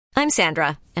I'm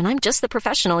Sandra, and I'm just the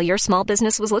professional your small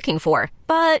business was looking for.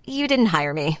 But you didn't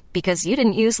hire me because you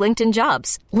didn't use LinkedIn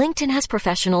Jobs. LinkedIn has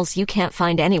professionals you can't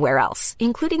find anywhere else,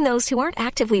 including those who aren't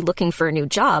actively looking for a new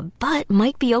job, but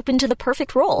might be open to the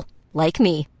perfect role, like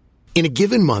me. In a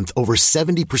given month, over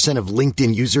 70% of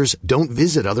LinkedIn users don't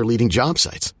visit other leading job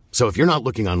sites. So if you're not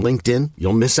looking on LinkedIn,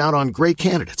 you'll miss out on great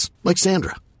candidates like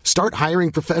Sandra. Start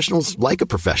hiring professionals like a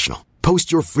professional.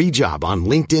 Post your free job on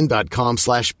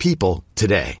linkedin.com/people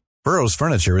today. Burrow's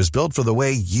furniture is built for the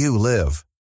way you live.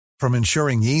 From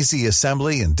ensuring easy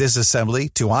assembly and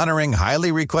disassembly to honoring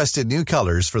highly requested new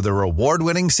colors for their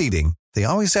award-winning seating, they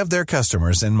always have their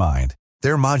customers in mind.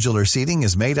 Their modular seating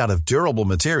is made out of durable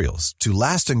materials to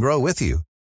last and grow with you.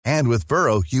 And with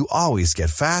Burrow, you always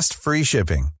get fast, free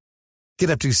shipping.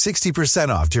 Get up to 60%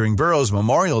 off during Burrow's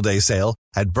Memorial Day sale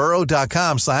at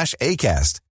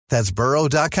burrow.com/ACAST. That's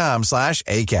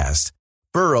burrow.com/ACAST.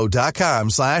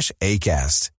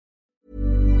 burrow.com/ACAST.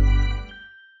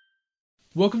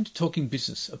 Welcome to Talking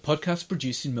Business, a podcast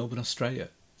produced in Melbourne, Australia.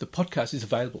 The podcast is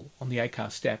available on the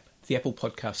Acast app, the Apple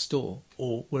Podcast Store,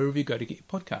 or wherever you go to get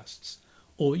your podcasts.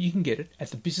 Or you can get it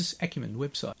at the Business Acumen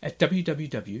website at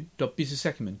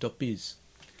www.businessacumen.biz.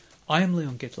 I am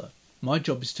Leon Gettler. My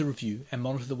job is to review and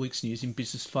monitor the week's news in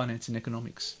business, finance and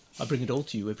economics. I bring it all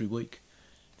to you every week.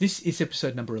 This is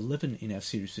episode number 11 in our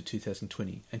series for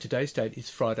 2020, and today's date is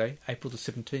Friday, April the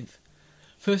 17th.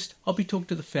 First, I'll be talking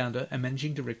to the founder and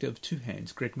managing director of Two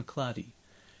Hands, Greg McLarty.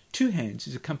 Two Hands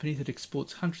is a company that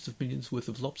exports hundreds of millions worth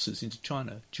of lobsters into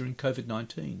China during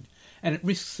COVID-19, and it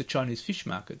risks the Chinese fish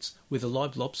markets where the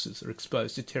live lobsters are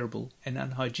exposed to terrible and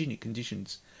unhygienic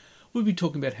conditions. We'll be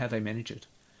talking about how they manage it.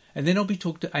 And then I'll be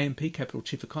talking to AMP Capital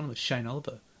Chief Economist Shane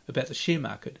Oliver about the share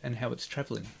market and how it's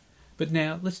travelling. But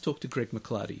now, let's talk to Greg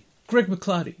McLarty. Greg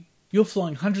McLarty, you're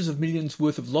flying hundreds of millions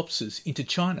worth of lobsters into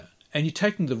China, and you're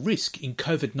taking the risk in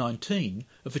COVID-19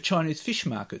 of the Chinese fish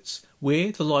markets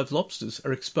where the live lobsters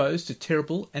are exposed to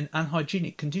terrible and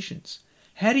unhygienic conditions.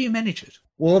 How do you manage it?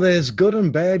 Well, there's good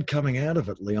and bad coming out of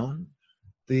it, Leon.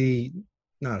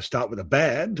 Start with the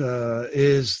bad,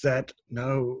 is that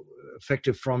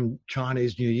effective from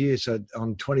Chinese New Year. So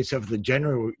on 27th of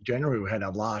January, we had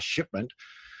our last shipment,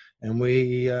 and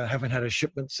we haven't had a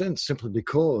shipment since, simply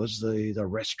because the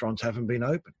restaurants haven't been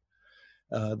open.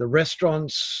 The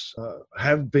restaurants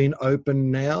have been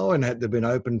open now, and they've been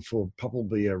open for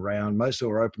probably most of them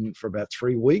were open for about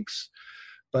 3 weeks.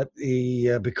 But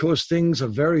because things are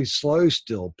very slow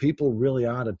still, people really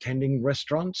aren't attending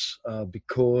restaurants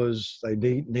because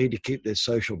they need to keep their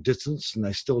social distance, and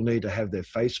they still need to have their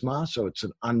face mask. So it's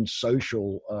an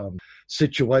unsocial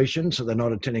situation. So they're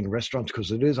not attending restaurants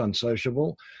because it is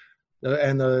unsociable.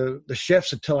 And the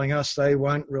chefs are telling us they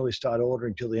won't really start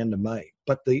ordering till the end of May.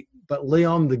 But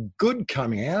Leon, the good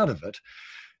coming out of it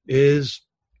is,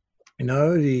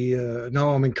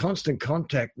 I'm in constant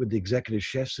contact with the executive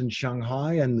chefs in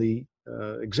Shanghai, and the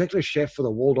executive chef for the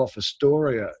Waldorf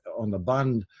Astoria on the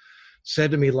Bund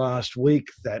said to me last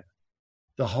week that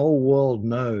the whole world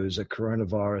knows that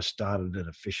coronavirus started at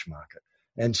a fish market.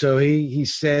 And so he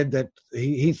said that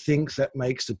he thinks that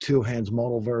makes the Two Hands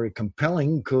model very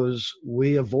compelling because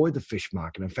we avoid the fish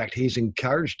market. In fact, he's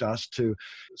encouraged us to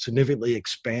significantly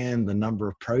expand the number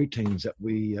of proteins that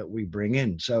we bring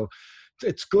in. So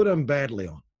it's good and bad,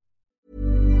 Leon.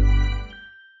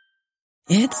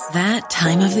 It's that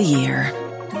time of the year.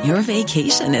 Your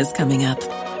vacation is coming up.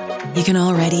 You can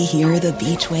already hear the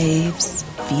beach waves,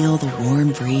 feel the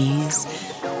warm breeze,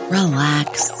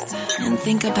 relax, and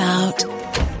think about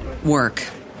work.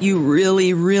 You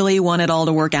really, really want it all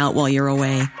to work out while you're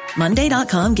away.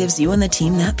 Monday.com gives you and the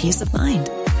team that peace of mind.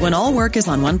 When all work is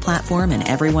on one platform and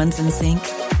everyone's in sync,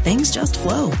 things just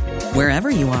flow.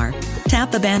 Wherever you are,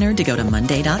 tap the banner to go to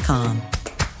Monday.com.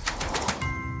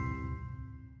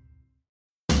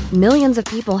 Millions of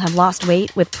people have lost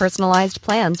weight with personalized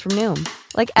plans from Noom.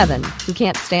 Like Evan, who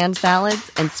can't stand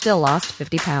salads and still lost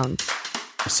 50 pounds.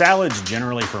 Salads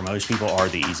generally for most people are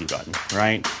the easy button,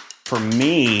 right? For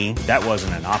me, that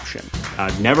wasn't an option.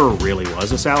 I never really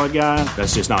was a salad guy.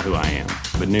 That's just not who I am.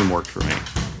 But Noom worked for me.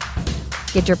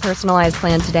 Get your personalized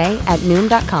plan today at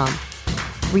Noom.com.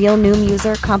 Real Noom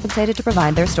user compensated to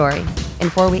provide their story. In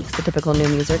 4 weeks, the typical Noom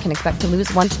user can expect to lose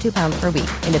 1 to 2 pounds per week.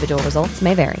 Individual results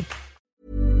may vary.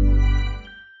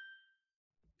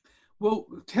 Well,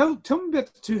 tell me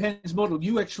about the Two Hands model.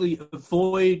 You actually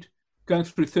avoid going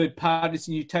through third parties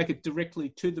and you take it directly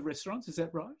to the restaurants. Is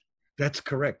that right? That's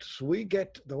correct. So we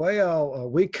get the way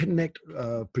we connect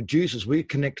producers, we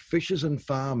connect fishers and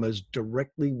farmers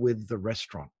directly with the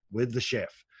restaurant, with the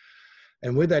chef.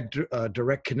 And with that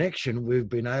direct connection, we've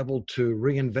been able to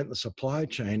reinvent the supply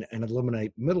chain and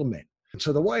eliminate middlemen.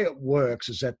 So the way it works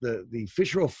is that the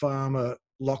fisher or farmer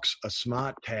locks a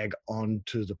smart tag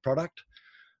onto the product.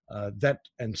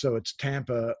 So it's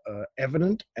tamper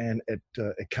evident, and it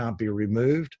can't be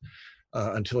removed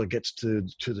until it gets to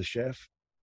the chef.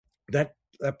 That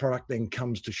product then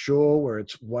comes to shore where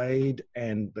it's weighed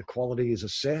and the quality is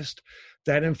assessed.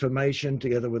 That information,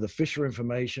 together with the fisher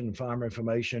information and farmer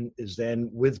information, is then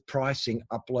with pricing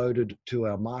uploaded to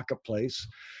our marketplace.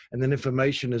 And then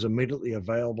information is immediately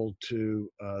available to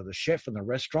the chef in the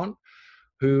restaurant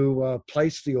who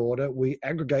place the order. We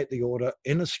aggregate the order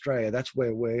in Australia. That's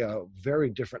where we are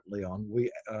very different, Leon.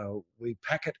 We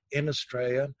pack it in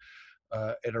Australia.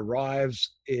 It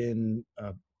arrives in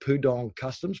Pudong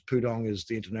Customs. Pudong is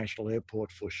the international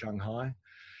airport for Shanghai.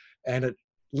 And it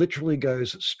literally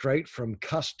goes straight from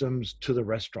customs to the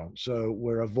restaurant. So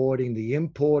we're avoiding the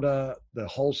importer, the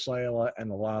wholesaler, and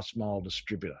the last mile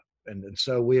distributor. And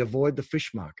so we avoid the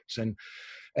fish markets.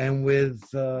 And with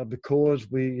because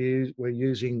we're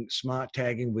using smart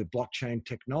tagging with blockchain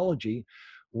technology,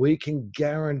 we can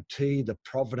guarantee the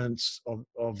provenance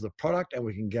of the product, and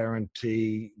we can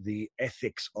guarantee the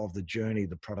ethics of the journey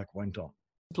the product went on.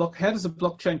 How does the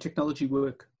blockchain technology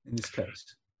work in this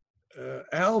case?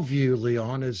 Our view,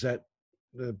 Leon, is that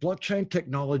the blockchain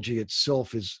technology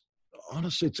itself is,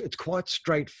 honestly, it's quite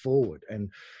straightforward.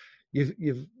 And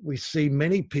we see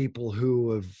many people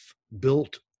who have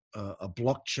built a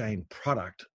blockchain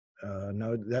product.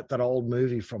 That old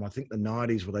movie from, I think, the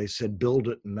 90s where they said, build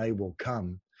it and they will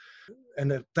come.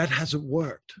 And that hasn't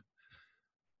worked.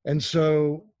 And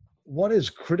so what is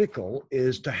critical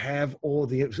is to have all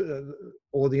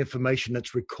the information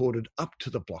that's recorded up to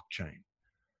the blockchain.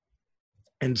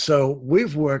 And so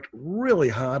we've worked really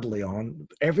hardly on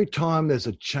every time there's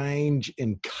a change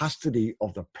in custody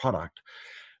of the product,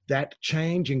 that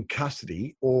change in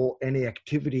custody or any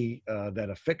activity that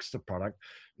affects the product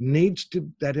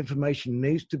that information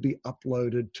needs to be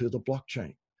uploaded to the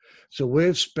blockchain. So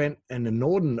we've spent an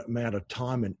inordinate amount of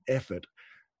time and effort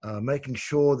making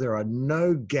sure there are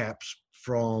no gaps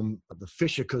from the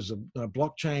fisher, because the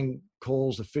blockchain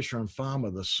calls the fisher and farmer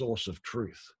the source of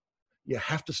truth. You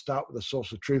have to start with the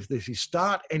source of truth. If you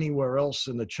start anywhere else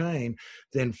in the chain,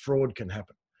 then fraud can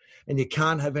happen. And you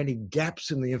can't have any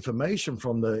gaps in the information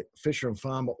from the fisher and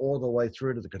farmer all the way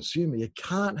through to the consumer. You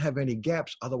can't have any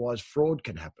gaps, otherwise fraud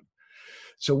can happen.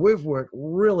 So we've worked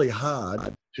really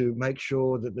hard to make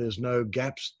sure that there's no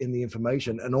gaps in the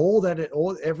information, and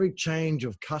every change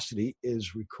of custody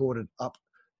is recorded up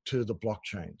to the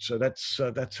blockchain. So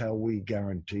that's how we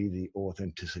guarantee the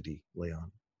authenticity,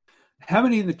 Leon. How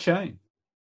many in the chain?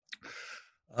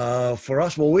 For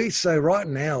us, well, we say right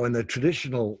now in the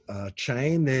traditional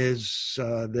chain,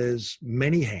 there's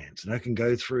many hands, and I can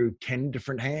go through 10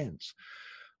 different hands.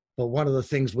 But one of the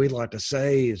things we like to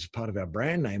say as part of our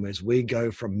brand name is we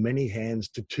go from many hands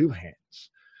to 2 hands,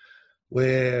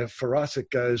 where for us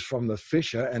it goes from the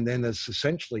fisher, and then there's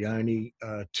essentially only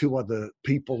 2 other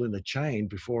people in the chain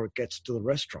before it gets to the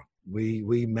restaurant.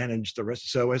 We manage the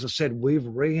rest. So as I said, we've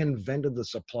reinvented the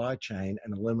supply chain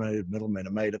and eliminated middlemen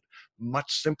and made it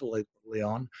much simpler,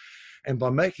 Leon. And by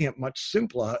making it much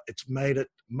simpler, it's made it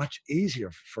much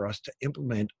easier for us to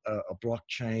implement a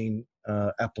blockchain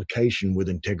application with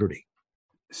integrity.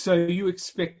 So you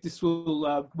expect this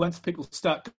will, once people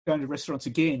start going to restaurants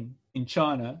again in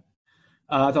China,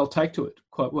 they'll take to it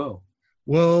quite well?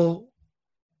 Well,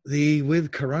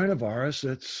 with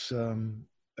coronavirus,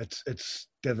 it's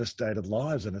devastated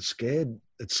lives, and it's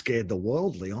scared the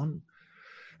world, Leon.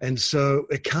 And so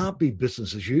it can't be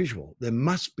business as usual. There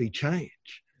must be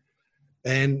change.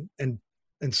 And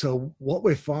so what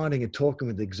we're finding and talking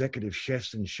with executive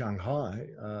chefs in Shanghai,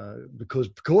 because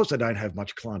they don't have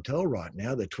much clientele right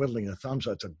now, they're twiddling their thumbs,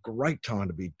 so it's a great time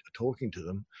to be talking to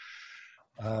them.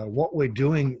 What we're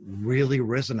doing really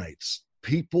resonates.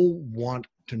 People want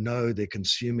to know they're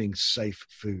consuming safe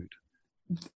food.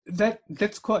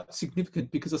 That's quite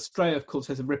significant, because Australia, of course,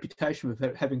 has a reputation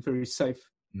of having very safe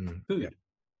food.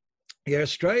 Yeah,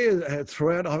 Australia,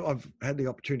 throughout, I've had the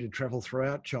opportunity to travel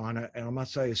throughout China, and I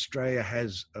must say Australia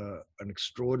has an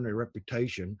extraordinary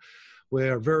reputation.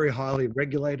 We're a very highly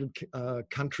regulated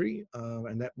country,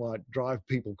 and that might drive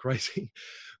people crazy.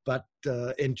 But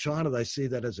in China, they see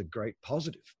that as a great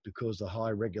positive, because the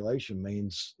high regulation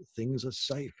means things are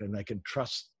safe and they can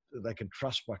trust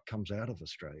what comes out of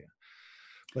Australia.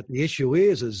 But the issue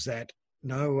is that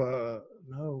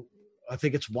I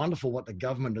think it's wonderful what the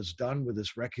government has done with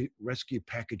this rescue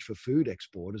package for food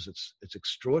exporters. It's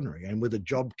extraordinary. And with the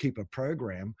JobKeeper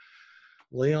program,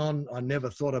 Leon, I never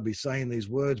thought I'd be saying these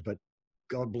words, but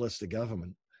God bless the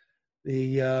government.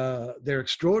 They're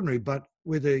extraordinary. But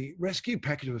with the rescue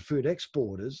package for food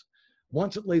exporters,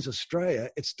 once it leaves Australia,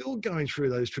 it's still going through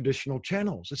those traditional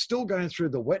channels. It's still going through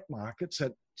the wet markets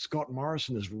that Scott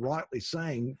Morrison is rightly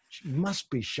saying must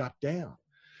be shut down.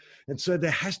 And so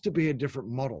there has to be a different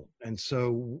model. And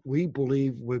so we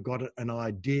believe we've got an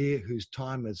idea whose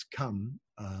time has come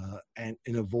and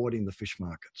in avoiding the fish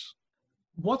markets.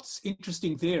 What's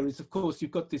interesting there is, of course,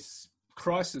 you've got this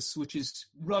crisis, which is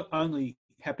not only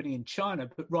happening in China,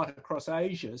 but right across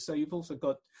Asia. So you've also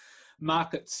got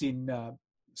markets in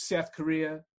South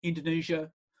Korea, Indonesia,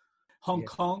 Hong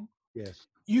Kong. Yes.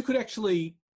 You could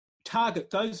actually target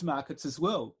those markets as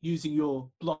well using your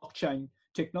blockchain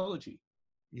technology.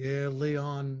 Yeah,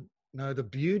 Leon. No, the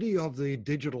beauty of the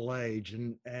digital age,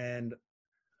 and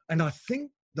I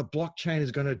think the blockchain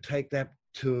is going to take that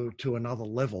to another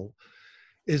level,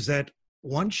 is that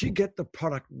once you get the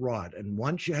product right, and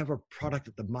once you have a product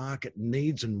that the market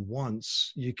needs and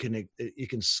wants, you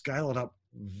can scale it up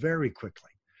very quickly.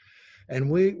 And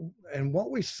what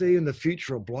we see in the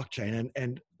future of blockchain,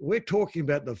 and we're talking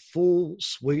about the full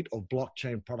suite of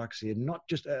blockchain products here, not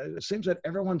just, it seems that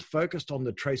everyone's focused on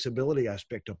the traceability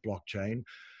aspect of blockchain,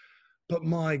 but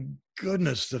my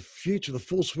goodness, the future, the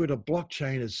full suite of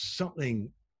blockchain is something,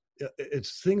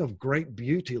 it's a thing of great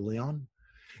beauty, Leon.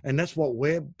 And that's what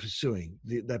we're pursuing,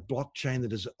 that blockchain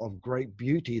that is of great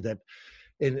beauty, that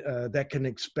can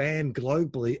expand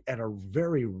globally at a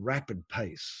very rapid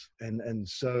pace. And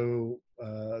so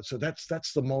that's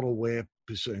the model we're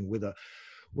pursuing with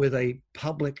a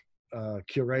public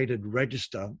curated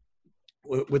register.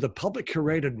 With a public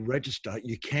curated register,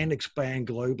 you can expand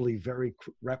globally very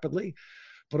rapidly,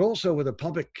 but also with a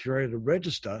public curated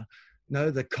register,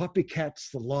 the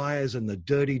copycats, the liars, and the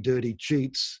dirty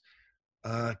cheats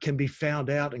can be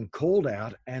found out and called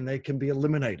out, and they can be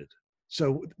eliminated.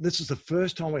 So this is the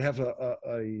first time we have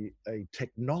a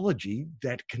technology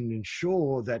that can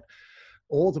ensure that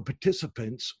all the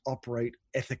participants operate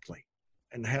ethically.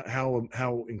 And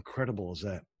how incredible is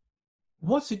that?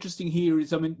 What's interesting here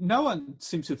is, no one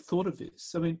seems to have thought of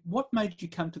this. What made you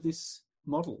come to this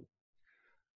model?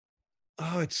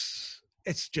 Oh, it's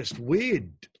just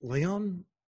weird, Leon.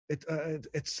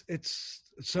 It's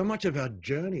so much of our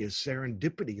journey is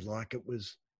serendipity, like it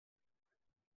was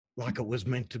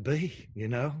meant to be.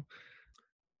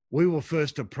 We were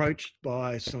first approached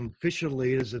by some fisher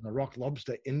leaders in the rock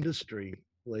lobster industry,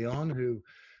 Leon,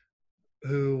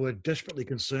 who were desperately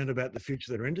concerned about the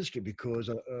future of their industry because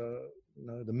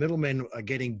the middlemen are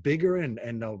getting bigger and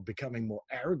they're becoming more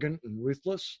arrogant and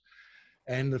ruthless.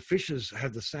 And the fishers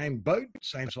have the same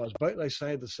size boat, they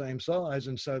say the same size.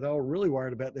 And so they were really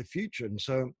worried about their future. And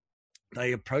so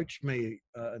they approached me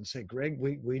and said, Greg,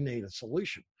 we need a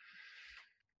solution.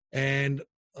 And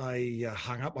I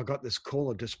hung up. I got this call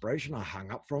of desperation. I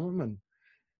hung up from them.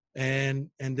 And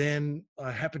then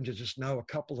I happened to just know a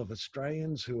couple of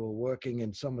Australians who were working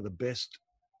in some of the best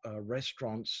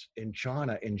restaurants in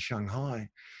China, in Shanghai.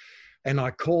 And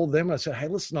I called them. I said, hey,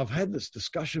 listen, I've had this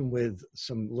discussion with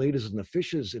some leaders in the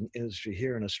fishers industry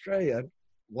here in Australia.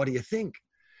 What do you think?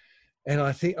 And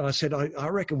I said, I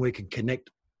reckon we can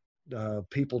connect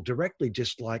people directly,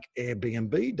 just like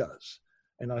Airbnb does.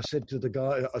 And I said to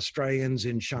the Australians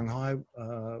in Shanghai,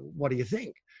 what do you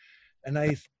think? And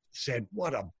they said,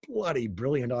 what a bloody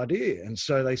brilliant idea. And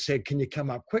so they said, can you come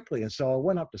up quickly? And so I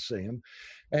went up to see them.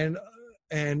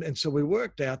 And so we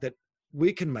worked out that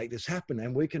we can make this happen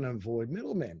and we can avoid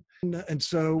middlemen. And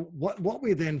so what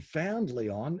we then found,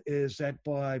 Leon, is that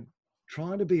by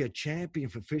trying to be a champion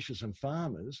for fishers and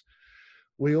farmers,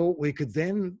 we could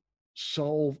then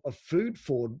solve a food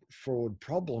fraud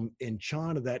problem in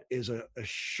China that is a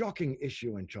shocking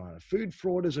issue in China. Food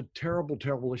fraud is a terrible,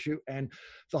 terrible issue, and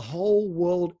the whole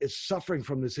world is suffering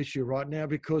from this issue right now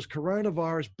because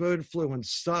coronavirus, bird flu, and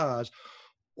SARS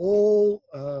all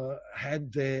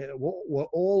were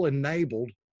all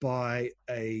enabled by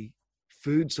a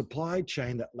food supply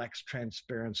chain that lacks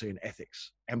transparency and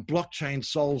ethics, and blockchain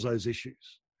solves those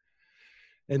issues.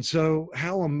 And so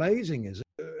how amazing is it?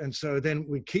 And so then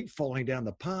we keep following down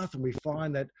the path, and we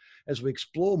find that as we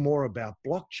explore more about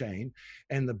blockchain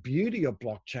and the beauty of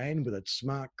blockchain with its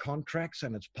smart contracts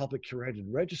and its public curated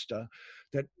register,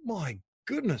 that my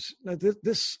goodness,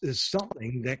 this is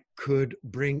something that could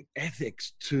bring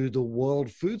ethics to the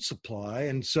world food supply.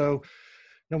 And so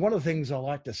now one of the things I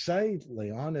like to say,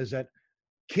 Leon, is that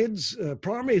kids,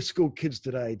 primary school kids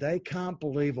today, they can't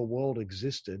believe a world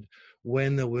existed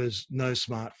when there was no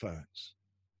smartphones.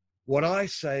 What I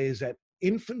say is that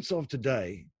infants of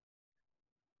today,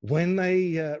 when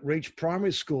they reach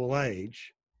primary school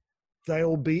age,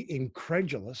 they'll be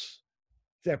incredulous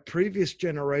that previous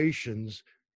generations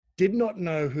did not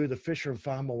know who the fisher and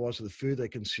farmer was or the food they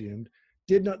consumed,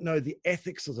 did not know the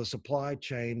ethics of the supply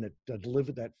chain that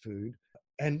delivered that food,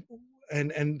 and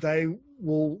they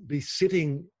will be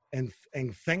sitting and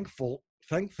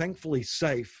thankfully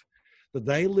safe that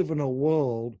they live in a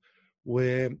world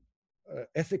where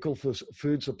ethical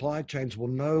food supply chains will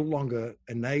no longer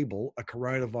enable a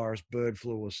coronavirus, bird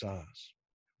flu, or SARS.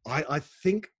 I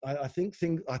think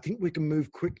we can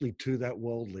move quickly to that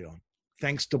world, Leon,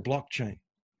 thanks to blockchain.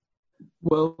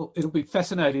 Well, it'll be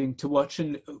fascinating to watch,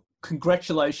 and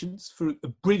congratulations for a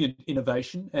brilliant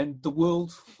innovation, and the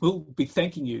world will be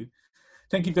thanking you.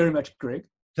 Thank you very much, Greg.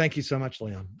 Thank you so much,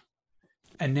 Leon.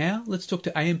 And now let's talk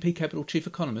to AMP Capital Chief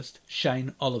Economist,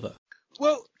 Shane Oliver.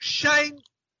 Well, Shane,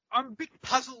 I'm a bit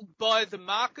puzzled by the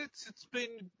markets.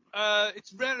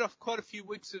 It's rounded off quite a few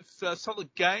weeks of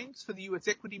solid gains for the US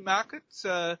equity markets.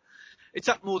 It's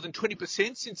up more than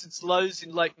 20% since its lows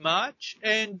in late March,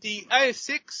 and the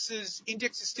ASX's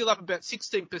index is still up about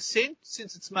 16%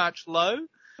 since its March low.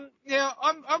 Now,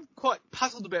 I'm quite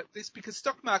puzzled about this because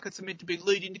stock markets are meant to be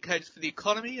lead indicators for the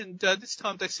economy, and this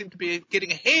time they seem to be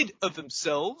getting ahead of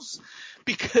themselves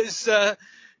because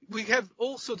we have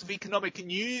all sorts of economic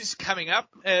news coming up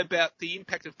about the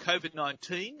impact of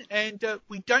COVID-19, and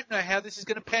we don't know how this is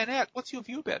going to pan out. What's your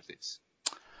view about this?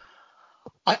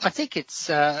 I think it's,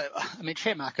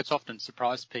 share markets often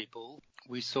surprise people.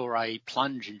 We saw a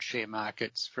plunge in share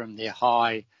markets from their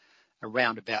high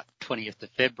around about 20th of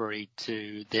February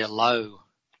to their low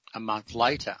a month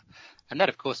later. And that,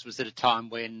 of course, was at a time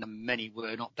when many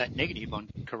were not that negative on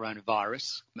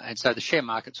coronavirus. And so the share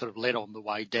market sort of led on the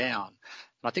way down.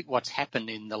 And I think what's happened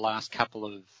in the last couple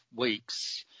of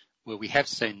weeks, where we have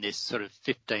seen this sort of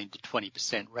 15 to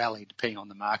 20% rally depending on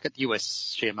the market. The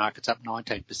US share market's up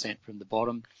 19% from the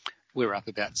bottom. We're up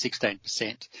about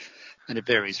 16%, and it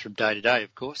varies from day to day,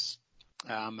 of course.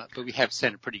 But we have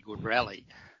seen a pretty good rally.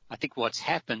 I think what's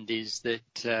happened is that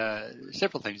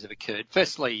several things have occurred.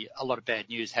 Firstly, a lot of bad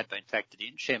news had been factored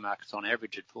in. Share markets on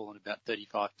average had fallen about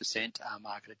 35%. Our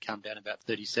market had come down about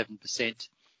 37%.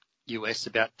 US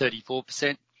about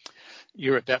 34%.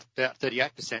 Europe about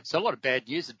 38%. So a lot of bad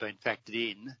news had been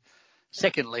factored in.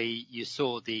 Secondly, you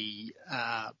saw the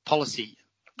policy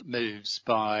moves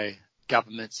by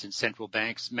governments and central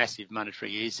banks, massive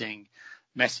monetary easing,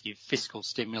 massive fiscal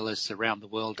stimulus around the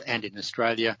world and in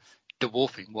Australia,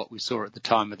 dwarfing what we saw at the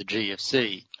time of the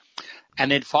GFC. And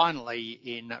then finally,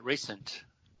 in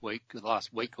the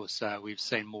last week or so, we've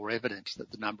seen more evidence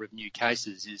that the number of new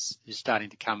cases is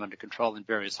starting to come under control in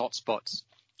various hotspots,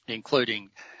 including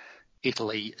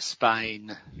Italy,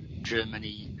 Spain,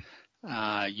 Germany,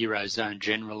 Eurozone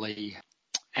generally,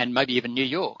 and maybe even New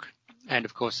York. And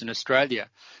of course, in Australia,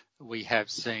 we have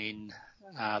seen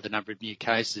the number of new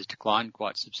cases decline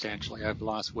quite substantially over the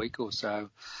last week or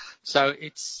so. So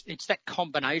it's that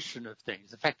combination of things,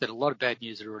 the fact that a lot of bad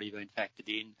news had already been factored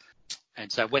in. And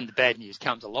so when the bad news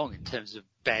comes along in terms of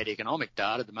bad economic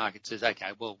data, the market says,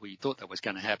 okay, well, we thought that was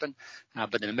going to happen.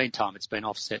 But in the meantime, it's been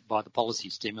offset by the policy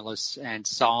stimulus and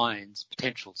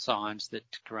potential signs that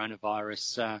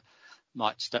coronavirus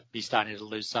might be starting to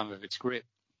lose some of its grip.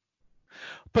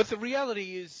 But the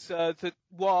reality is that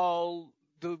while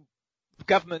the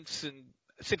governments and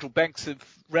central banks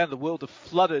around the world have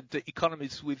flooded the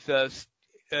economies with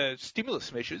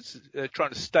stimulus measures,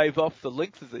 trying to stave off the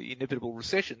length of the inevitable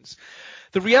recessions,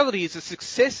 the reality is the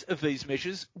success of these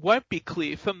measures won't be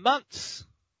clear for months.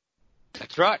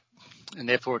 That's right. And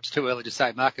therefore it's too early to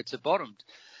say markets have bottomed.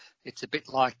 It's a bit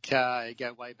like you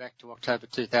go way back to October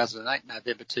 2008,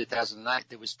 November 2008,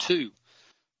 there was two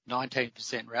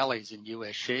 19% rallies in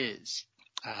US shares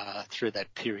through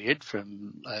that period,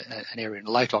 from an area in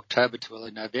late October to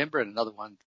early November, and another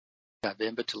one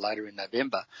November to later in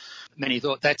November. Many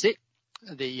thought that's it.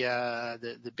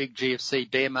 The big GFC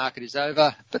bear market is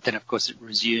over, but then of course it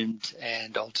resumed,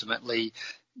 and ultimately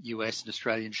US and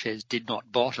Australian shares did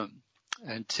not bottom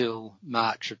until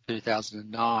March of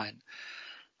 2009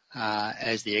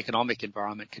 as the economic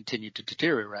environment continued to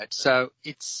deteriorate. So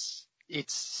it's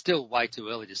still way too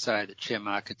early to say that share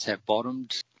markets have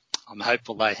bottomed. I'm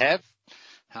hopeful they have.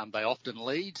 They often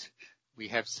lead. We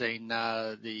have seen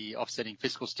the offsetting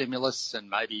fiscal stimulus, and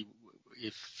maybe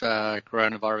if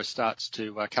coronavirus starts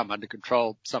to come under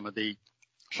control, some of the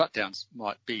shutdowns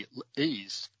might be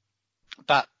eased.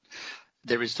 But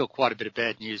there is still quite a bit of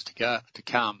bad news to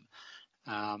come,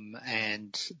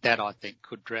 and that, I think,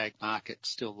 could drag markets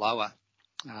still lower.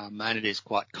 And it is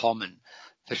quite common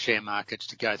for share markets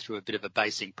to go through a bit of a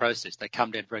basing process. They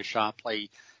come down very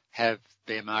sharply, have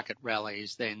bear market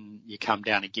rallies, then you come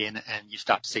down again and you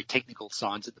start to see technical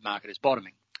signs that the market is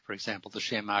bottoming. For example, the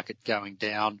share market going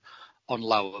down on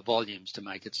lower volumes to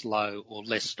make its low, or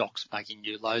less stocks making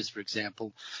new lows, for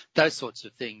example. Those sorts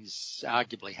of things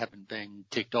arguably haven't been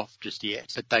ticked off just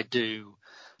yet, but they do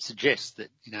suggest that,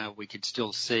 we could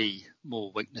still see more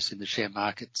weakness in the share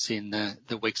markets in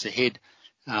the weeks ahead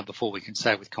before we can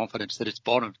say with confidence that it's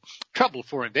bottomed. Trouble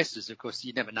for investors, of course,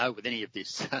 you never know with any of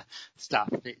this stuff.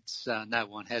 It's no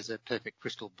one has a perfect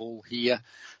crystal ball here.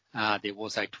 There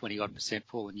was a 20-odd%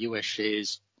 fall in US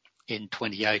shares in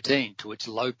 2018 to its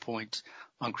low point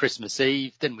on Christmas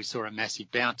Eve. Then we saw a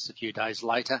massive bounce a few days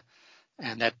later,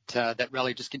 and that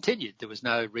rally just continued. There was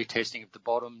no retesting of the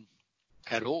bottom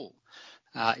at all,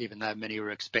 even though many were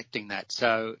expecting that.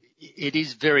 So it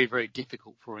is very, very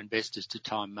difficult for investors to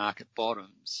time market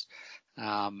bottoms.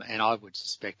 And I would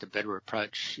suspect a better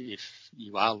approach if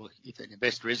an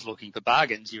investor is looking for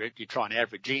bargains, you try and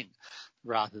average in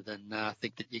rather than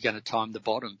think that you're going to time the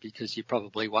bottom, because you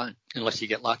probably won't unless you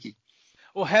get lucky.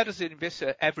 Well, how does an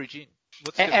investor average in?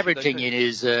 Averaging in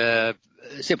is a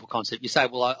simple concept. You say,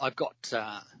 well, I've got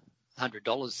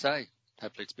 $100, say.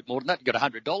 Hopefully it's a bit more than that. You've got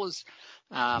 $100.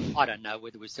 I don't know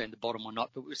whether we've seen the bottom or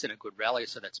not, but we've seen a good rally,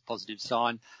 so that's a positive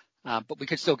sign. But we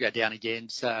could still go down again,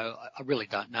 so I really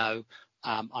don't know.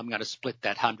 I'm going to split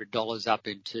that $100 up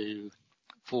into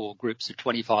 4 groups of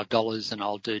 $25, and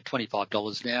I'll do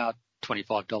 $25 now,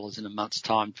 $25 in a month's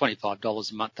time,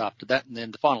 $25 a month after that, and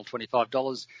then the final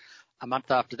 $25 a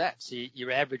month after that. So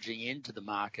you're averaging into the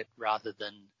market rather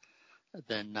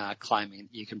than claiming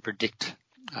you can predict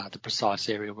the precise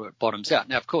area where it bottoms out.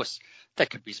 Now, of course, that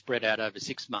could be spread out over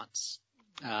 6 months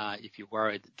if you're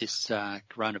worried that this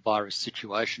coronavirus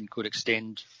situation could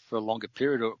extend for a longer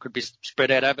period, or it could be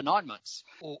spread out over 9 months.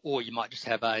 Or you might just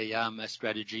have a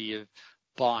strategy of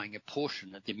buying a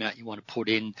portion of the amount you want to put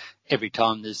in every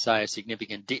time there's, say, a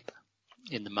significant dip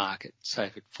in the market. So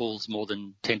if it falls more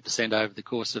than 10% over the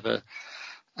course of a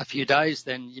few days,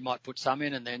 then you might put some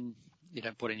in, and then you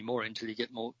don't put any more in until you get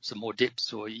some more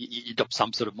dips, or you adopt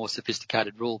some sort of more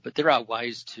sophisticated rule. But there are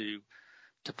ways to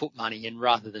put money in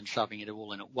rather than shoving it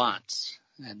all in at once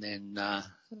and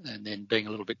then being a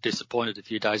little bit disappointed a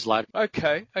few days later.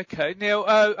 Okay. Now,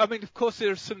 of course,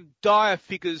 there are some dire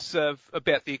figures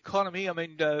about the economy.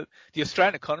 the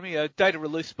Australian economy. Data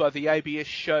released by the ABS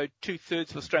showed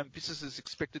 2/3 of Australian businesses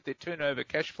expected their turnover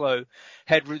cash flow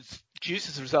had reduced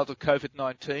as a result of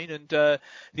COVID-19. And the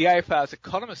AFR's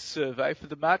economist survey for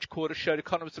the March quarter showed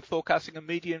economists are forecasting a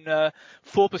median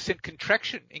 4%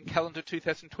 contraction in calendar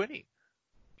 2020.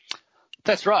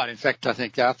 That's right. In fact, I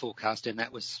think our forecast in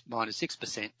that was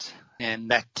 -6%, and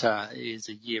that is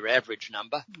a year average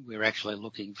number. We're actually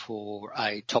looking for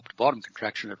a top-to-bottom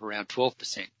contraction of around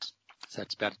 12%. So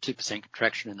it's about a 2%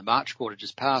 contraction in the March quarter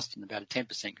just passed, and about a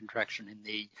 10% contraction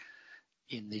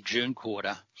in the June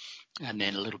quarter, and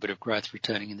then a little bit of growth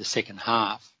returning in the second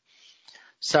half.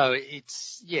 So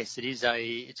it's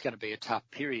going to be a tough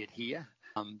period here.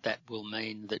 That will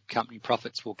mean that company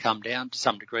profits will come down to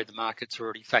some degree. The market's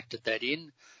already factored that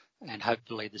in, and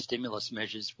hopefully the stimulus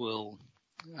measures will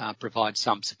provide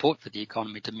some support for the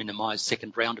economy to minimise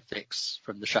second round effects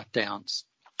from the shutdowns.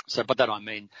 So by that I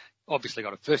mean, obviously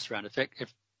got a first round effect.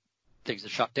 If things are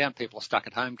shut down, people are stuck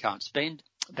at home, can't spend.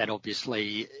 That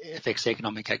obviously affects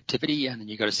economic activity, and then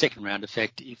you've got a second round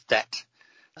effect if that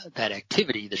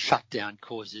activity, the shutdown,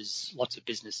 causes lots of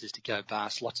businesses to go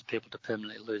bust, lots of people to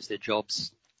permanently lose their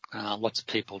jobs, lots of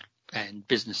people and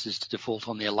businesses to default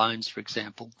on their loans, for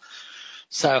example.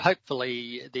 So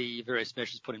hopefully the various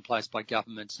measures put in place by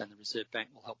governments and the Reserve Bank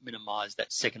will help minimise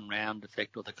that second round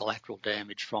effect or the collateral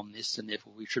damage from this, and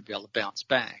therefore we should be able to bounce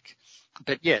back.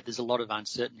 But yeah, there's a lot of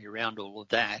uncertainty around all of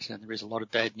that, and there is a lot of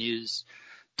bad news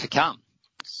to come.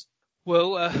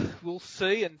 Well, we'll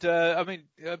see. And,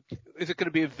 is it going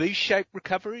to be a V-shaped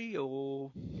recovery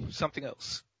or something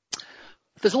else?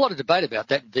 There's a lot of debate about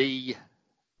that, V,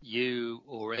 U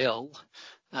or L.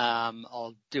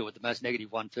 I'll deal with the most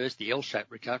negative one first. The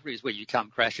L-shaped recovery is where you come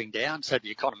crashing down. So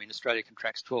the economy in Australia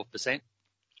contracts 12%.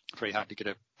 Very hard to get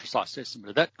a precise estimate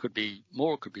of that. Could be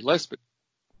more, could be less, but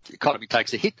the economy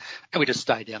takes a hit and we just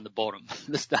stay down the bottom.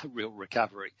 There's no real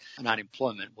recovery. And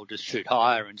unemployment will just shoot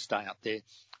higher and stay up there.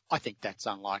 I think that's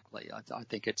unlikely. I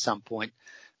think at some point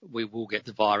we will get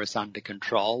the virus under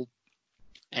control,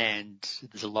 and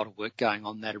there's a lot of work going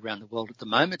on that around the world at the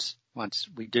moment. Once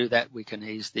we do that, we can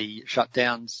ease the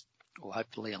shutdowns or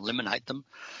hopefully eliminate them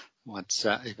once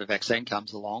if a vaccine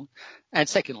comes along. And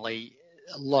secondly,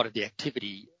 a lot of the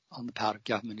activity on the part of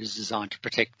government is designed to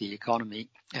protect the economy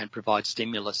and provide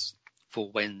stimulus for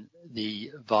when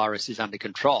the virus is under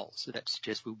control. So that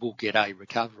suggests we will get a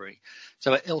recovery.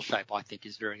 So an L shape, I think,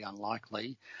 is very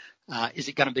unlikely. Is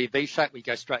it going to be a V shape? We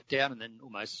go straight down and then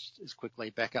almost as quickly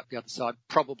back up the other side?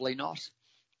 Probably not.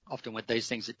 Often with these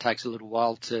things, it takes a little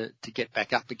while to get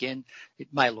back up again. It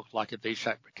may look like a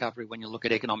V-shaped recovery when you look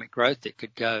at economic growth. It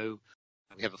could go,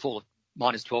 we have a fall of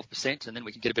minus 12%, and then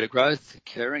we can get a bit of growth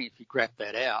occurring. If you graph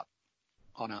that out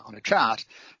on a chart,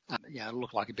 it'll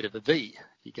look like a bit of a V.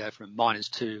 If you go from minus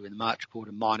 2 in the March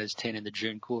quarter, minus 10 in the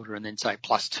June quarter, and then say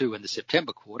plus 2 in the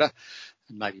September quarter,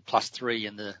 and maybe plus 3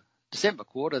 in the December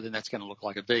quarter, then that's going to look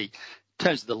like a V. In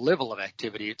terms of the level of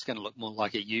activity, it's going to look more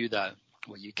like a U, though,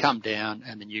 where you come down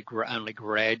and then you only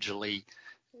gradually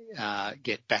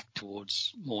get back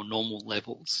towards more normal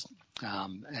levels.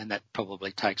 And that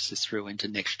probably takes us through into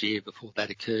next year before that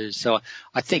occurs. So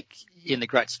I think in the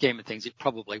great scheme of things, it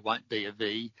probably won't be a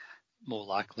V, more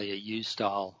likely a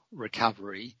U-style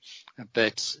recovery.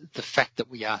 But the fact that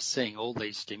we are seeing all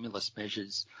these stimulus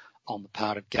measures on the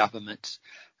part of government,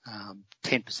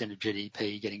 10% of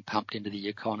GDP getting pumped into the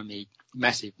economy,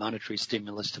 massive monetary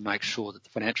stimulus to make sure that the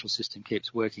financial system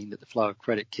keeps working, that the flow of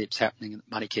credit keeps happening, and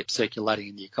that money keeps circulating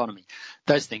in the economy.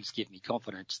 Those things give me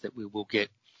confidence that we will get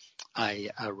a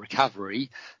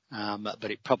recovery, but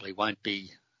it probably won't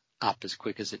be up as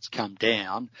quick as it's come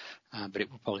down, but it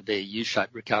will probably be a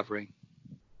U-shaped recovery.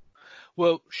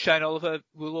 Well, Shane Oliver,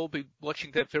 we'll all be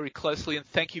watching that very closely, and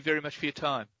thank you very much for your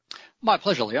time. My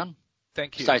pleasure, Leon.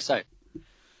 Thank you. Stay safe.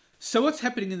 So what's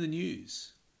happening in the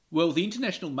news? Well, the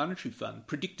International Monetary Fund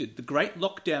predicted the Great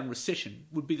Lockdown recession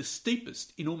would be the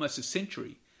steepest in almost a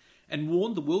century and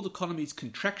warned the world economy's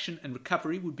contraction and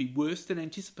recovery would be worse than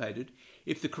anticipated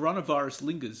if the coronavirus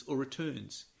lingers or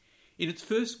returns. In its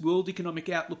first World Economic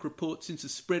Outlook report since the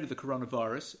spread of the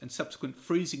coronavirus and subsequent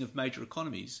freezing of major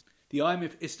economies, the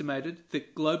IMF estimated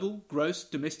that global gross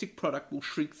domestic product will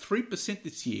shrink 3%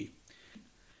 this year.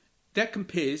 That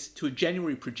compares to a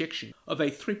January projection of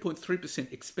a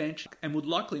 3.3% expansion and would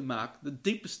likely mark the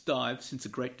deepest dive since the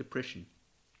Great Depression.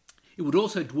 It would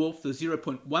also dwarf the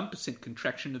 0.1%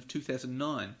 contraction of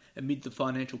 2009 amid the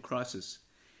financial crisis.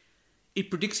 It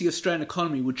predicts the Australian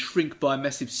economy would shrink by a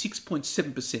massive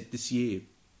 6.7% this year.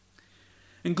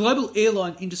 And global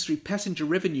airline industry passenger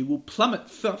revenue will plummet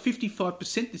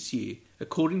 55% this year,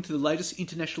 according to the latest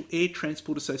International Air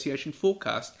Transport Association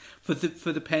forecast for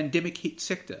the pandemic-hit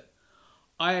sector.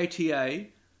 IATA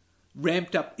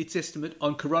ramped up its estimate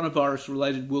on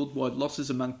coronavirus-related worldwide losses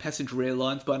among passenger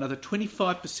airlines by another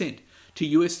 25% to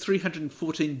US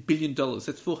 $314 billion,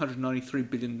 that's 493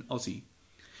 billion Aussie,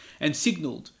 and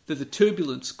signalled that the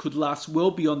turbulence could last well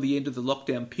beyond the end of the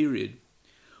lockdown period.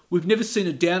 We've never seen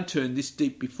a downturn this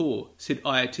deep before, said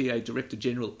IATA Director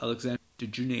General Alexander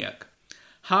Juniak.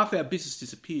 Half our business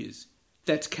disappears.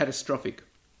 That's catastrophic.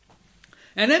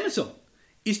 And Amazon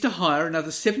is to hire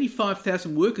another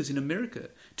 75,000 workers in America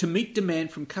to meet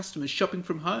demand from customers shopping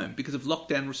from home because of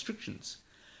lockdown restrictions.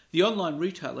 The online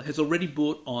retailer has already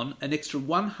brought on an extra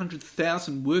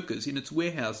 100,000 workers in its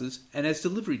warehouses and as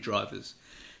delivery drivers.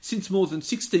 Since more than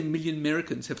 16 million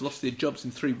Americans have lost their jobs in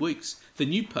 3 weeks, the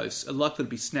new posts are likely to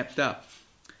be snapped up.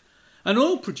 And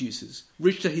oil producers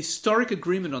reached a historic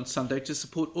agreement on Sunday to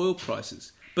support oil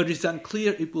prices, but it is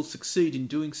unclear it will succeed in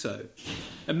doing so.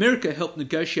 America helped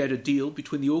negotiate a deal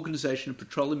between the Organisation of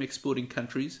Petroleum Exporting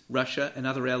Countries, Russia and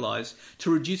other allies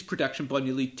to reduce production by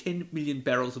nearly 10 million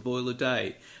barrels of oil a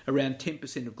day, around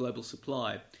 10% of global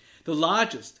supply, the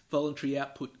largest voluntary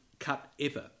output cut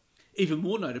ever. Even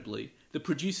more notably, the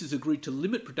producers agreed to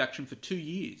limit production for 2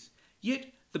 years,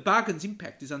 yet the bargain's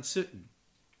impact is uncertain.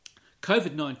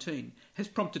 COVID-19 has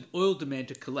prompted oil demand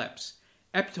to collapse.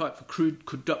 Appetite for crude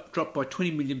could drop by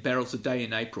 20 million barrels a day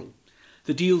in April.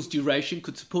 The deal's duration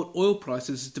could support oil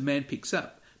prices as demand picks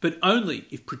up, but only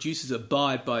if producers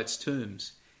abide by its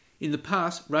terms. In the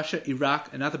past, Russia, Iraq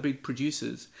and other big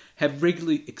producers have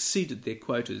regularly exceeded their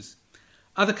quotas.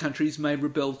 Other countries may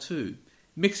rebel too.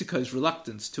 Mexico's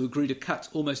reluctance to agree to cuts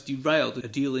almost derailed a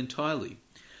deal entirely.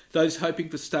 Those hoping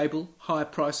for stable, higher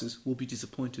prices will be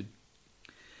disappointed.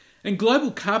 And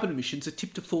global carbon emissions are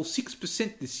tipped to fall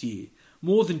 6% this year,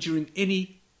 more than during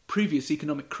any previous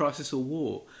economic crisis or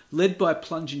war, led by a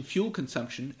plunge in fuel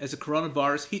consumption as the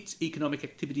coronavirus hits economic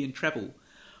activity and travel.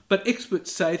 But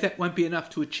experts say that won't be enough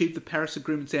to achieve the Paris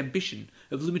Agreement's ambition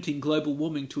of limiting global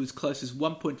warming to as close as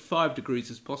 1.5 degrees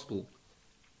as possible.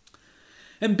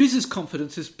 And business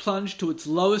confidence has plunged to its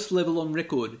lowest level on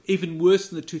record, even worse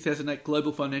than the 2008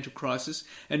 global financial crisis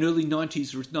and early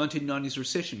 1990s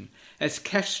recession, as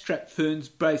cash-strapped firms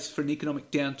brace for an economic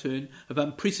downturn of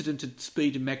unprecedented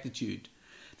speed and magnitude.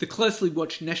 The closely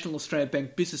watched National Australia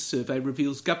Bank Business Survey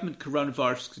reveals government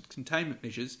coronavirus containment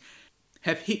measures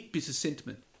have hit business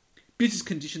sentiment. Business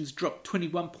conditions dropped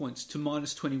 21 points to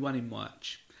minus 21 in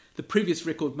March. The previous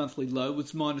record monthly low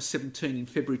was minus 17 in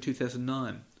February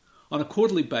 2009. On a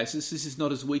quarterly basis, this is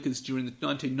not as weak as during the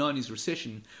 1990s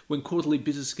recession, when quarterly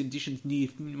business conditions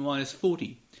neared minus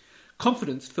 40.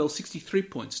 Confidence fell 63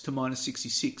 points to minus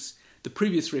 66. The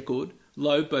previous record,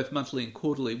 low both monthly and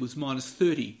quarterly, was minus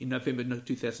 30 in November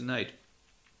 2008.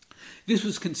 This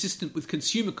was consistent with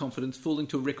consumer confidence falling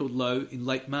to a record low in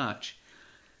late March.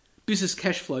 Business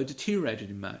cash flow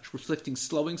deteriorated in March, reflecting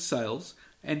slowing sales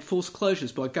and forced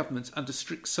closures by governments under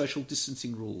strict social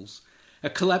distancing rules. A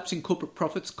collapse in corporate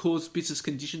profits caused business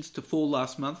conditions to fall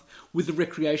last month, with the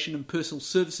recreation and personal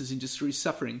services industries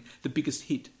suffering the biggest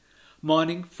hit.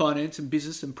 Mining, finance and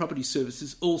business and property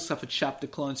services all suffered sharp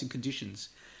declines in conditions.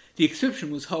 The exception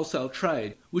was wholesale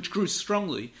trade, which grew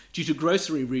strongly due to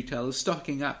grocery retailers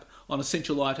stocking up on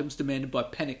essential items demanded by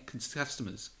panicked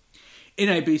customers.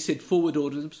 NAB said forward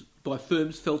orders by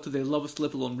firms fell to their lowest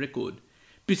level on record.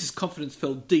 Business confidence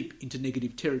fell deep into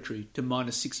negative territory to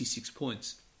minus 66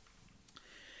 points.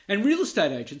 And real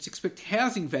estate agents expect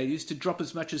housing values to drop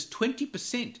as much as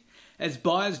 20% as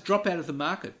buyers drop out of the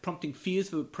market, prompting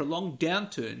fears of a prolonged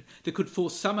downturn that could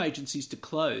force some agencies to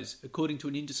close, according to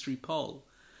an industry poll.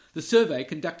 The survey,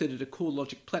 conducted at a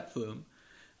CoreLogic platform,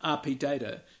 RP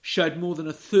Data, showed more than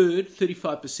a third,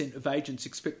 35% of agents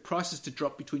expect prices to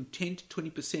drop between 10 to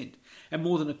 20%, and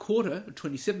more than a quarter,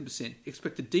 27%,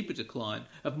 expect a deeper decline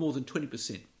of more than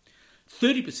 20%.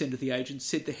 30% of the agents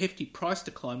said the hefty price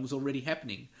decline was already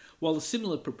happening, while a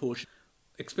similar proportion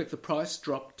expect the price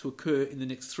drop to occur in the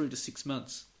next 3 to 6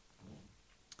 months.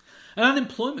 And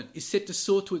unemployment is set to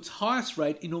soar to its highest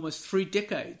rate in almost 3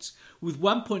 decades, with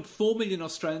 1.4 million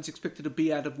Australians expected to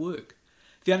be out of work.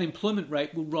 The unemployment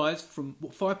rate will rise from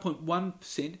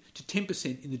 5.1% to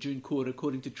 10% in the June quarter,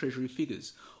 according to Treasury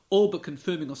figures, all but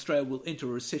confirming Australia will enter a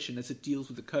recession as it deals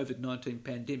with the COVID-19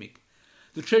 pandemic.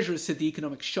 The Treasurer said the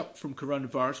economic shock from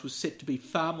coronavirus was set to be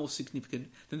far more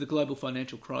significant than the global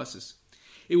financial crisis.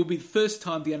 It will be the first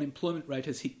time the unemployment rate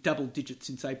has hit double digits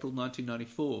since April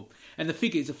 1994, and the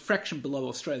figure is a fraction below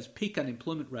Australia's peak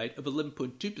unemployment rate of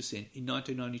 11.2% in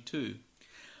 1992.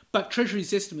 But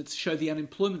Treasury's estimates show the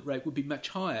unemployment rate would be much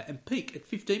higher and peak at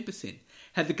 15%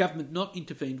 had the government not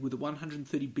intervened with a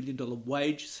 $130 billion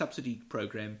wage subsidy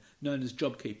program known as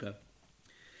JobKeeper.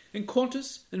 And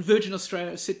Qantas and Virgin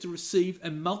Australia are set to receive a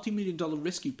multi-million-dollar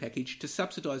rescue package to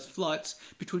subsidise flights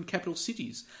between capital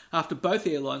cities after both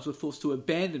airlines were forced to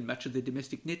abandon much of their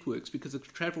domestic networks because of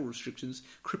travel restrictions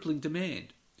crippling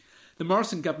demand. The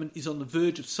Morrison government is on the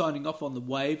verge of signing off on the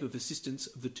wave of assistance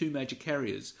of the 2 major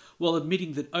carriers, while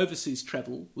admitting that overseas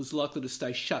travel was likely to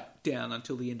stay shut down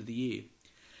until the end of the year.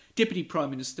 Deputy Prime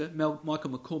Minister Michael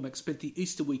McCormack spent the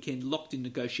Easter weekend locked in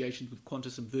negotiations with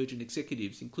Qantas and Virgin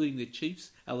executives, including their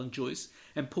chiefs, Alan Joyce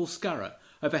and Paul Scurra,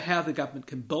 over how the government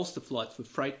can bolster flights for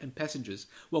freight and passengers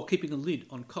while keeping a lid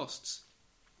on costs.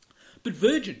 But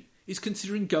Virgin is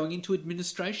considering going into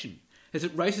administration as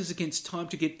it races against time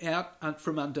to get out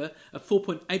from under a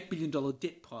 $4.8 billion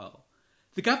debt pile.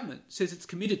 The government says it's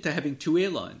committed to having 2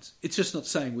 airlines. It's just not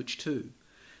saying which 2.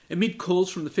 Amid calls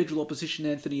from the federal opposition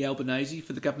Anthony Albanese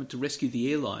for the government to rescue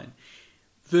the airline,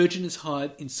 Virgin has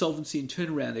hired insolvency and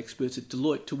turnaround experts at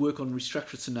Deloitte to work on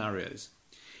restructure scenarios.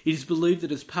 It is believed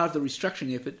that as part of the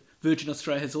restructuring effort, Virgin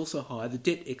Australia has also hired the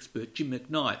debt expert Jim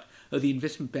McKnight of the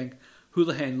investment bank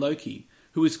Houlihan Lokey,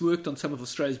 who has worked on some of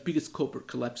Australia's biggest corporate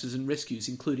collapses and rescues,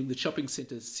 including the shopping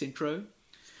centres Centro,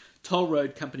 toll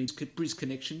road companies Briz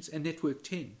Connections and Network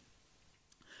 10.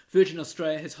 Virgin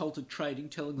Australia has halted trading,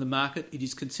 telling the market it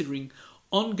is considering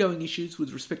ongoing issues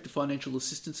with respect to financial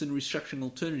assistance and restructuring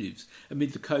alternatives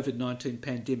amid the COVID-19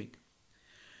 pandemic.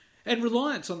 And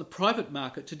reliance on the private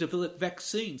market to develop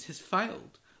vaccines has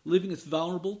failed, leaving us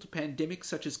vulnerable to pandemics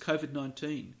such as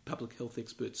COVID-19, public health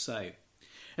experts say.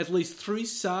 At least 3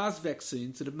 SARS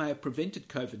vaccines that may have prevented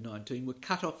COVID-19 were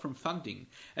cut off from funding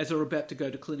as are about to go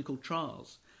to clinical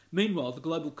trials. Meanwhile, the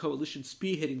global coalition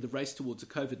spearheading the race towards a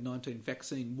COVID-19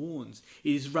 vaccine warns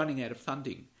it is running out of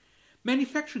funding.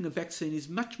 Manufacturing a vaccine is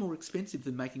much more expensive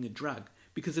than making a drug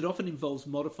because it often involves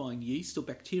modifying yeast or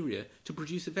bacteria to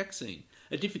produce a vaccine,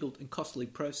 a difficult and costly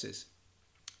process.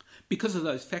 Because of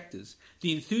those factors,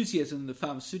 the enthusiasm in the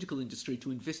pharmaceutical industry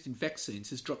to invest in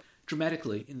vaccines has dropped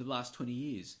dramatically in the last 20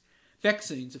 years.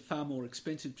 Vaccines are far more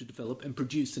expensive to develop and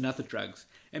produce than other drugs,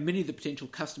 and many of the potential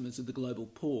customers are the global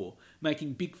poor,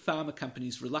 making big pharma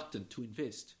companies reluctant to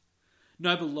invest.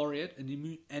 Nobel laureate and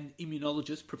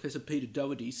immunologist Professor Peter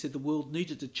Doherty said the world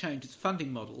needed to change its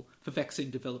funding model for vaccine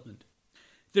development.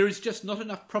 There is just not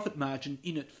enough profit margin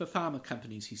in it for pharma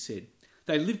companies, he said.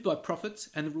 They live by profits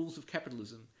and the rules of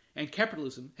capitalism, and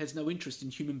capitalism has no interest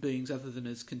in human beings other than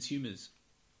as consumers.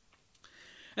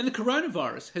 And the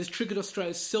coronavirus has triggered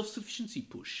Australia's self-sufficiency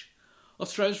push.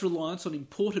 Australia's reliance on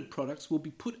imported products will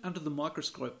be put under the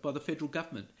microscope by the federal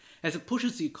government as it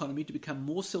pushes the economy to become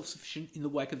more self-sufficient in the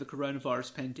wake of the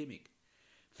coronavirus pandemic.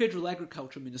 Federal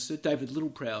Agriculture Minister David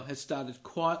Littleproud has started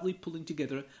quietly pulling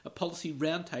together a policy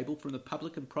roundtable from the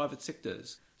public and private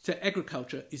sectors. So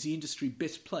agriculture is the industry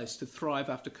best placed to thrive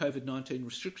after COVID-19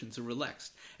 restrictions are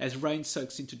relaxed as rain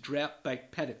soaks into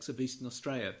drought-baked paddocks of eastern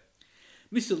Australia.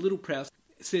 Mr Littleproud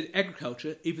said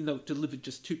agriculture, even though it delivered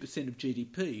just 2% of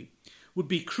GDP, would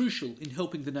be crucial in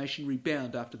helping the nation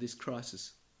rebound after this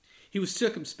crisis. He was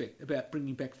circumspect about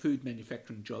bringing back food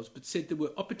manufacturing jobs, but said there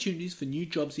were opportunities for new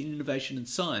jobs in innovation and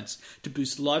science to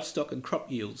boost livestock and crop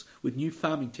yields with new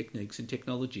farming techniques and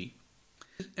technology.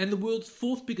 And the world's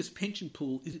fourth biggest pension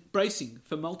pool is bracing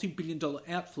for multi-billion-dollar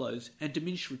outflows and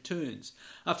diminished returns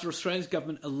after Australia's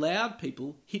government allowed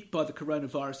people hit by the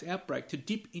coronavirus outbreak to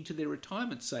dip into their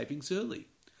retirement savings early.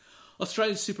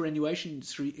 Australia's superannuation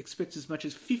industry expects as much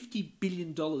as $50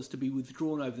 billion to be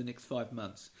withdrawn over the next 5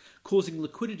 months, causing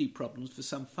liquidity problems for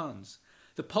some funds.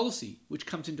 The policy, which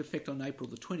comes into effect on April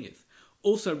the 20th,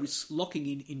 also risks locking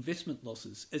in investment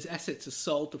losses as assets are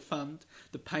sold to fund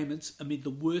the payments amid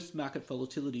the worst market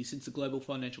volatility since the global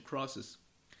financial crisis.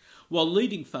 While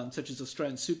leading funds such as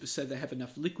Australian Super say they have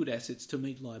enough liquid assets to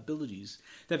meet liabilities,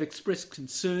 they've expressed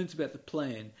concerns about the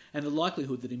plan and the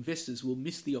likelihood that investors will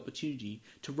miss the opportunity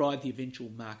to ride the eventual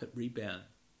market rebound.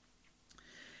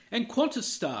 And Qantas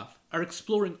staff are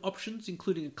exploring options,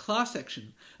 including a class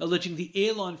action alleging the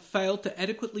airline failed to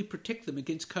adequately protect them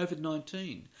against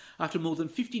COVID-19 after more than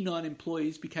 59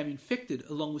 employees became infected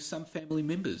along with some family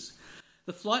members.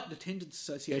 The Flight Attendants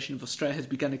Association of Australia has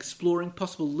begun exploring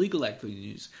possible legal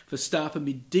avenues for staff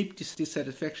amid deep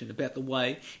dissatisfaction about the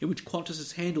way in which Qantas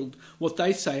has handled what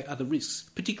they say are the risks,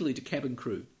 particularly to cabin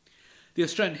crew. The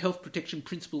Australian Health Protection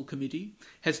Principal Committee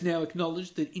has now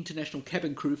acknowledged that international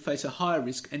cabin crew face a higher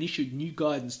risk and issued new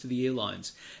guidance to the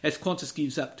airlines as Qantas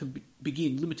gears up to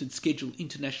begin limited scheduled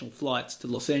international flights to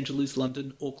Los Angeles,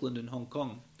 London, Auckland and Hong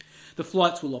Kong. The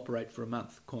flights will operate for a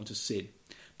month, Qantas said.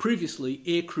 Previously,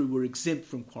 aircrew were exempt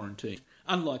from quarantine,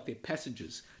 unlike their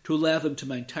passengers, to allow them to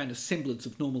maintain a semblance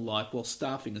of normal life while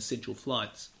staffing essential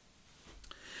flights.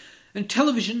 And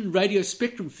television and radio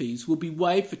spectrum fees will be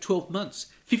waived for 12 months,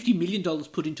 $50 million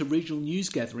put into regional news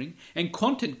gathering, and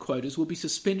content quotas will be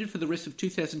suspended for the rest of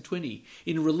 2020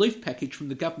 in a relief package from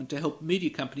the government to help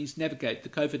media companies navigate the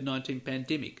COVID-19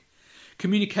 pandemic.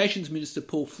 Communications Minister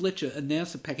Paul Fletcher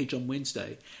announced the package on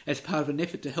Wednesday as part of an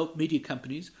effort to help media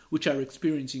companies, which are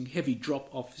experiencing heavy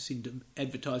drop-offs in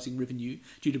advertising revenue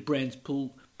due to brands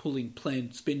pulling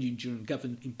planned spending during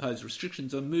government-imposed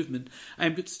restrictions on movement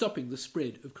aimed at stopping the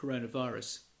spread of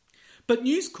coronavirus. But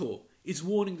News Corp is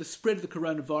warning the spread of the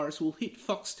coronavirus will hit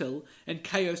Foxtel and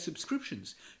Kayo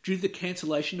subscriptions due to the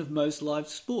cancellation of Mo's Live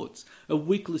Sports, a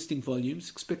weak listing volumes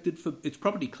expected for its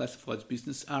property classifieds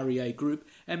business REA Group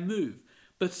and Move,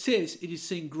 but says it is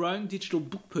seeing growing digital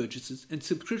book purchases and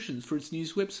subscriptions for its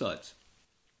news websites.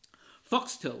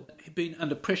 Foxtel had been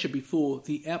under pressure before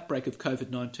the outbreak of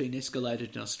COVID-19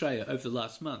 escalated in Australia over the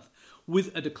last month,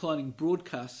 with a declining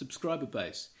broadcast subscriber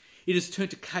base. It has turned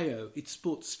to Kayo, its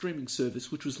sports streaming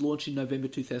service, which was launched in November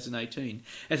 2018,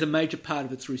 as a major part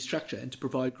of its restructure and to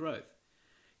provide growth.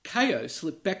 Kayo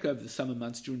slipped back over the summer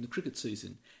months during the cricket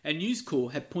season, and News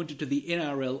Corp had pointed to the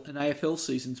NRL and AFL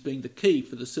seasons being the key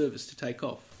for the service to take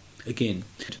off again.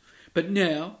 But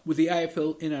now, with the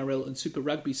AFL, NRL and Super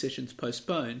Rugby sessions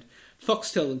postponed,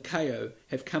 Foxtel and Kayo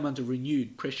have come under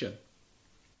renewed pressure.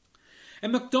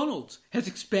 And McDonald's has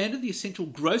expanded the essential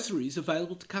groceries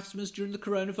available to customers during the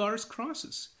coronavirus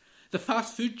crisis. The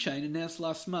fast food chain announced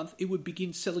last month it would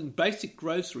begin selling basic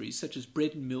groceries such as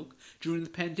bread and milk during the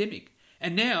pandemic,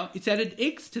 and now it's added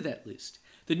eggs to that list.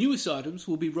 The newest items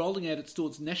will be rolling out at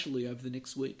stores nationally over the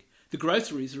next week. The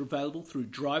groceries are available through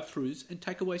drive-thrus and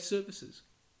takeaway services.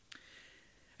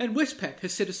 And Westpac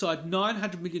has set aside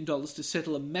 $900 million to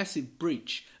settle a massive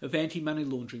breach of anti-money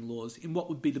laundering laws in what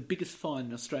would be the biggest fine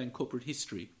in Australian corporate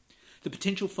history. The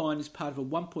potential fine is part of a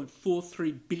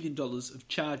 $1.43 billion of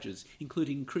charges,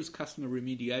 including increased customer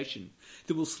remediation,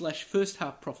 that will slash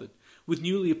first-half profit, with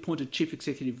newly appointed Chief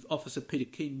Executive Officer Peter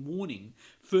Keane warning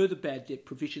further bad debt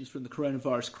provisions from the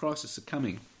coronavirus crisis are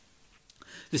coming.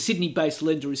 The Sydney-based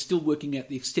lender is still working out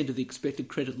the extent of the expected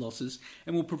credit losses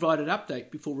and will provide an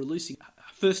update before releasing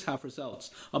first half results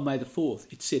on May the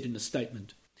 4th, it said in a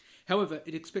statement. However,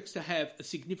 it expects to have a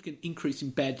significant increase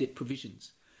in bad debt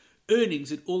provisions.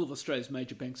 Earnings at all of Australia's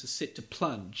major banks are set to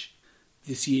plunge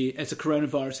this year as the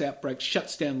coronavirus outbreak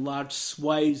shuts down large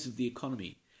swathes of the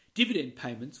economy. Dividend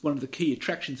payments, one of the key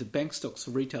attractions of bank stocks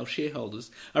for retail shareholders,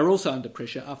 are also under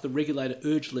pressure after the regulator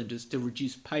urged lenders to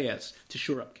reduce payouts to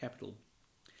shore up capital.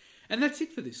 And that's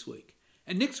it for this week.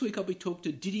 And next week I'll be talking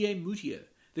to Didier Moutier,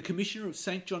 the Commissioner of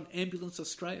St John Ambulance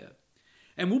Australia.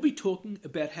 And we'll be talking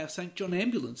about how St John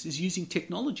Ambulance is using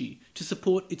technology to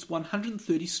support its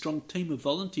 130-strong team of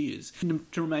volunteers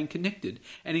to remain connected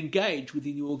and engage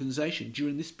within the organisation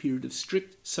during this period of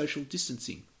strict social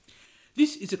distancing.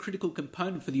 This is a critical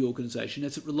component for the organisation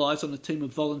as it relies on a team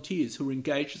of volunteers who are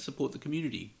engaged to support the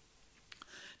community.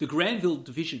 The Granville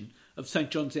Division of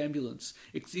St John's Ambulance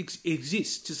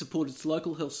exists to support its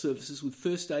local health services with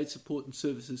first aid support and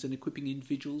services and equipping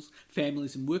individuals,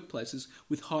 families and workplaces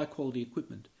with high quality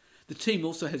equipment. The team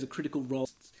also has a critical role in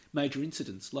major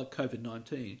incidents like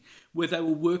COVID-19, where they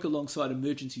will work alongside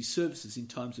emergency services in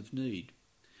times of need.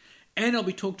 And I'll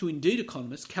be talking to Indeed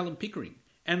economist Callum Pickering,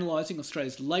 analysing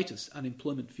Australia's latest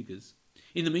unemployment figures.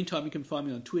 In the meantime, you can find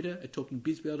me on Twitter at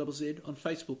TalkingBizBLZZ, on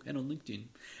Facebook and on LinkedIn.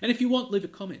 And if you want, leave a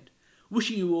comment.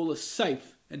 Wishing you all a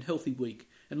safe and healthy week,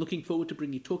 and looking forward to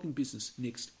bringing you Talking Business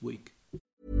next week.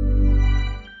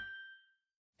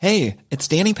 Hey, it's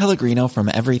Danny Pellegrino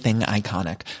from Everything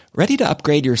Iconic. Ready to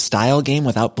upgrade your style game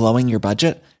without blowing your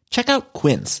budget? Check out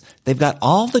Quince. They've got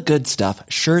all the good stuff,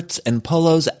 shirts and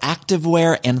polos,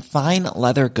 activewear, and fine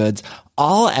leather goods,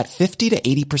 all at 50 to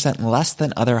 80% less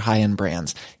than other high-end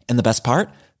brands. And the best part?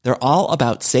 They're all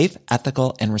about safe,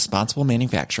 ethical, and responsible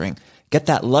manufacturing. Get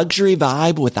that luxury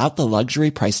vibe without the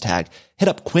luxury price tag. Hit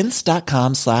up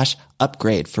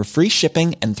quince.com/upgrade for free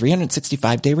shipping and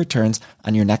 365-day returns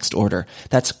on your next order.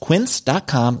 That's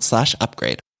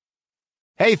quince.com/upgrade.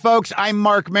 Hey folks, I'm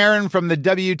Mark Maron from the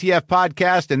WTF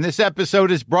Podcast, and this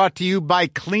episode is brought to you by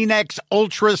Kleenex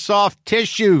Ultra Soft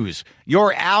Tissues,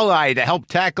 your ally to help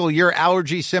tackle your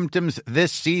allergy symptoms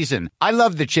this season. I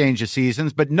love the change of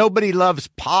seasons, but nobody loves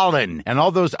pollen and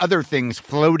all those other things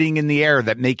floating in the air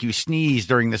that make you sneeze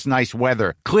during this nice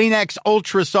weather. Kleenex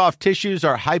Ultra Soft Tissues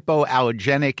are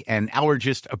hypoallergenic and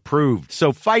allergist approved,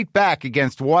 so fight back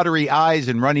against watery eyes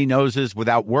and runny noses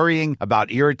without worrying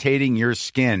about irritating your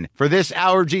skin. For this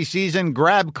allergy season,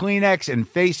 grab Kleenex and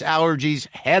face allergies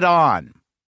head on.